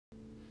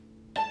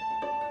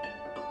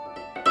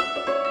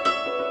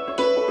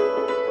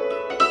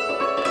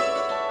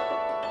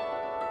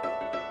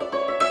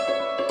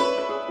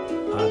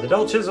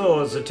Dull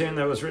Chisel is a tune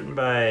that was written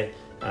by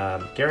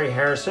Garry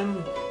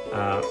Harrison,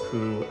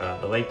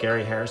 the late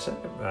Garry Harrison,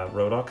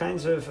 wrote all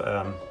kinds of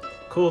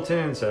cool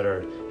tunes that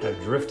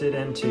have drifted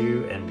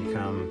into and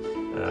become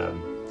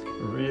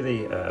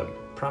really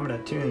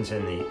prominent tunes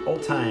in the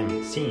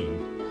old-time scene.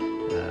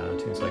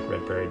 Tunes like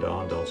Red Prairie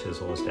Dawn, Dull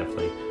Chisel is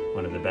definitely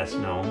one of the best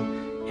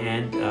known,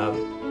 and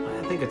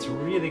I think it's a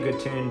really good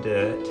tune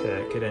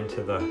to get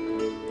into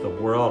the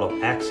world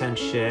of accent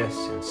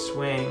shifts and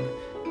swing,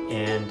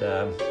 and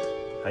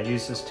I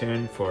use this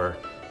tune for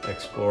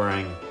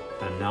exploring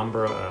a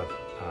number of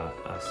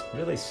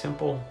really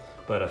simple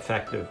but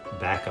effective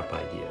backup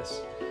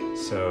ideas.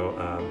 So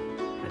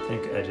I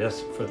think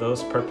just for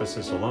those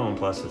purposes alone,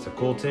 plus it's a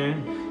cool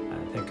tune, I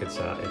think it's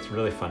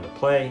really fun to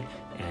play,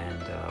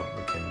 and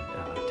we can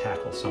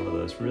tackle some of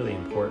those really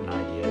important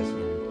ideas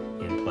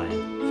in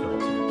playing fiddle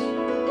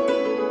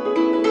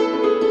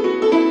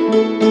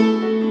tunes.